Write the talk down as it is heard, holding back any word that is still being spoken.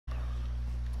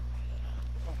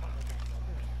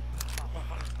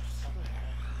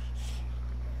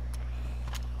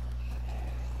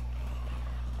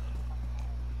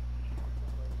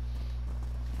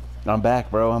I'm back,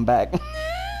 bro. I'm back.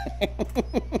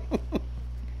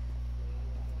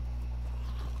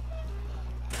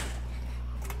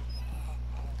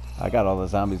 I got all the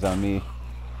zombies on me.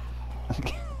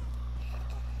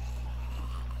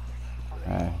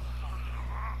 Alright.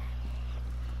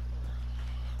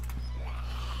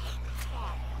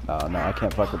 Oh no, I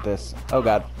can't fuck with this. Oh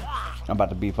god. I'm about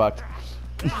to be fucked.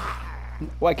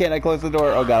 Why can't I close the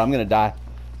door? Oh god, I'm gonna die.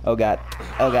 Oh god.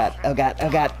 Oh god. Oh god. Oh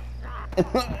god.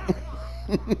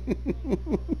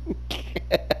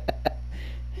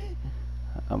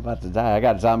 I'm about to die. I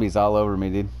got zombies all over me,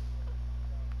 dude.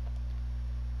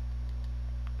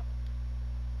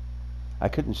 I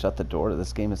couldn't shut the door.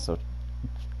 This game is so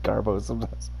garbo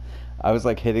sometimes. I was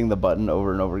like hitting the button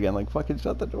over and over again, like fucking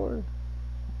shut the door.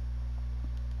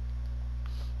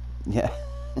 Yeah.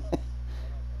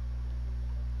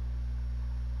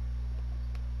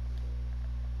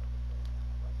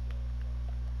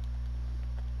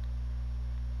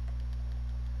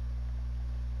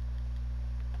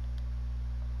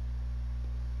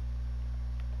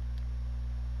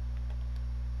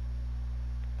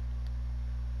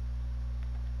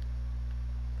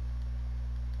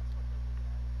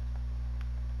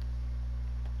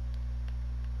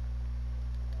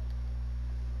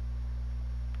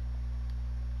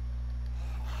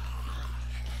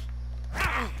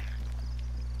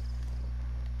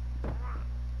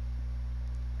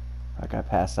 I got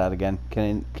passed out again.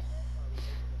 Can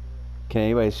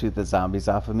anybody shoot the zombies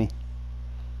off of me?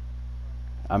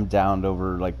 I'm downed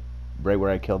over like right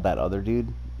where I killed that other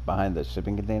dude behind the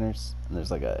shipping containers, and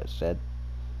there's like a shed.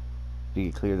 If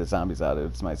you could clear the zombies out,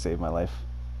 it might save my life.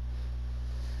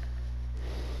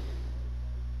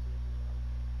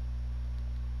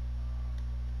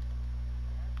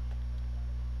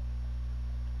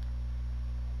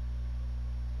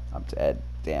 I'm dead.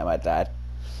 Damn, I died.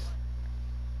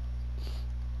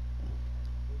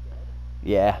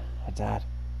 Yeah, I died.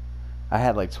 I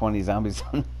had like 20 zombies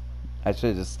on me. I should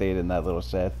have just stayed in that little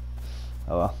shed.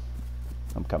 Oh well.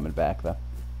 I'm coming back though.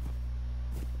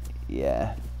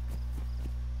 Yeah.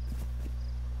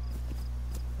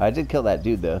 I did kill that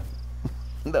dude though.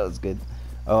 That was good.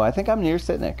 Oh, I think I'm near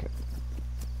Sitnik.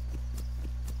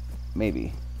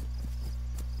 Maybe.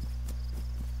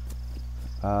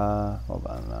 Hold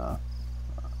on.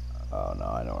 Oh no,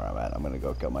 I know where I'm at. I'm gonna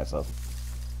go kill myself.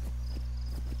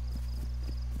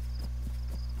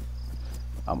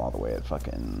 I'm all the way at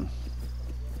fucking